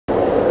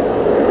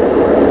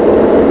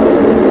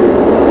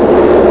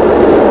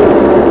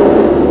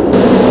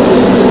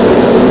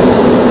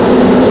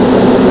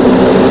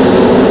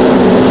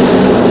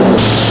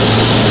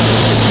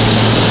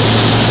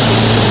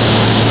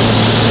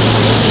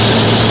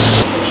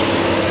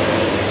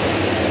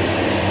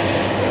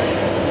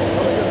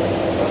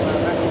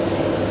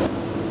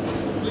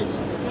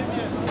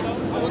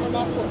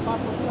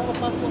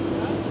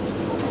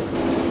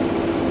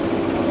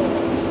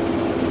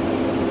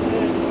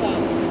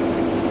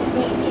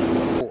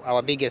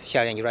our biggest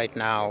challenge right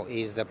now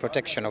is the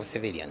protection of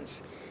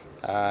civilians.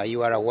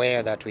 You are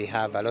aware that we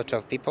have a lot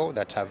of people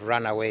that have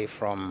run away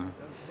from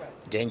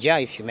danger,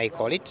 if you may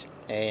call it,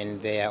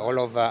 and they are all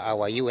over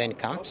our UN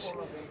camps.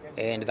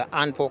 And the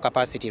UNPOL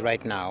capacity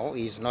right now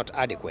is not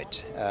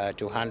adequate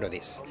to handle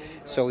this.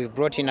 So we've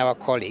brought in our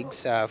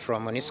colleagues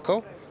from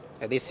MONUSCO.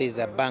 This is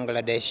a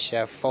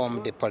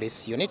Bangladesh-formed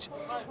police unit,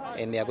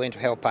 and they are going to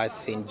help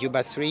us in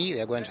Juba 3.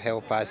 They are going to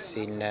help us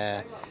in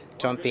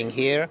Tomping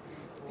here,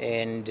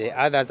 and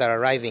others are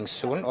arriving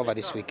soon over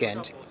this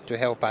weekend to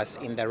help us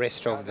in the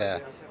rest of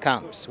the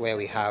camps where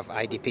we have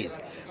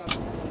IDPs.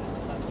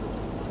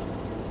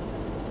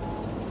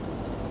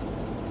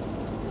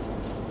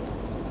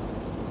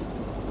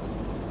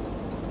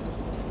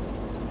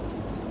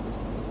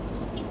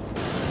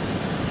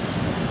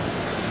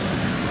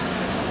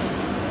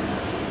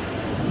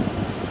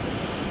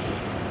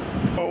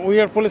 We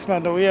are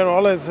policemen. We are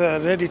always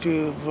ready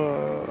to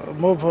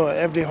move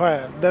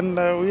everywhere. Then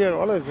we are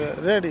always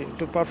ready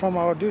to perform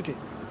our duty.